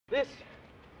This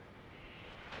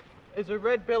is a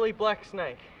red-bellied black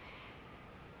snake.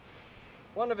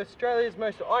 One of Australia's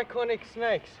most iconic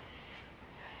snakes.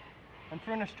 And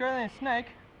for an Australian snake,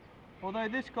 although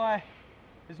this guy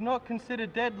is not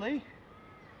considered deadly,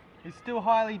 he's still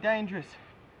highly dangerous.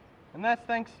 And that's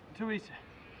thanks to his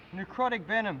necrotic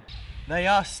venom. They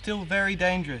are still very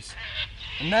dangerous.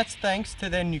 And that's thanks to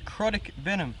their necrotic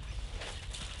venom.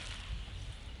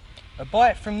 A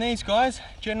bite from these guys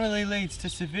generally leads to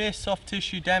severe soft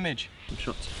tissue damage.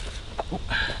 Shots.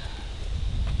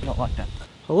 Not like that.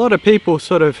 A lot of people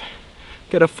sort of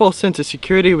get a false sense of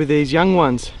security with these young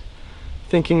ones,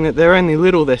 thinking that they're only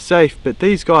little, they're safe, but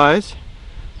these guys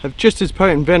have just as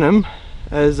potent venom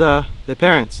as their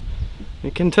parents. You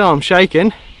can tell I'm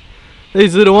shaking.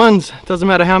 These little ones, doesn't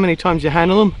matter how many times you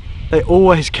handle them, they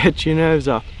always get your nerves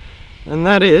up. And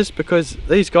that is because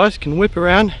these guys can whip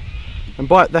around and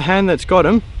bite the hand that's got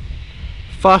them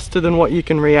faster than what you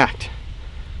can react.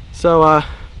 So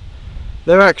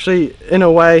they're actually, in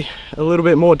a way, a little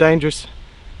bit more dangerous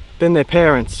than their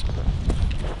parents.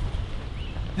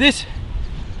 This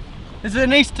is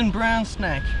an eastern brown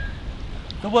snake,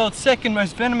 the world's second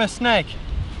most venomous snake,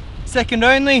 second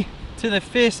only to the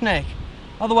fear snake,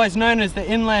 otherwise known as the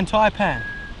inland taipan.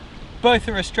 Both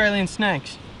are Australian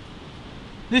snakes.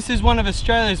 This is one of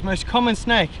Australia's most common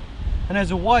snake and has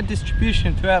a wide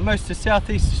distribution throughout most of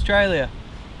Southeast Australia.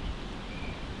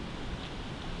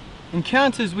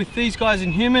 Encounters with these guys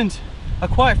in humans are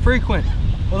quite frequent,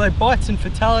 although bites and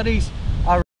fatalities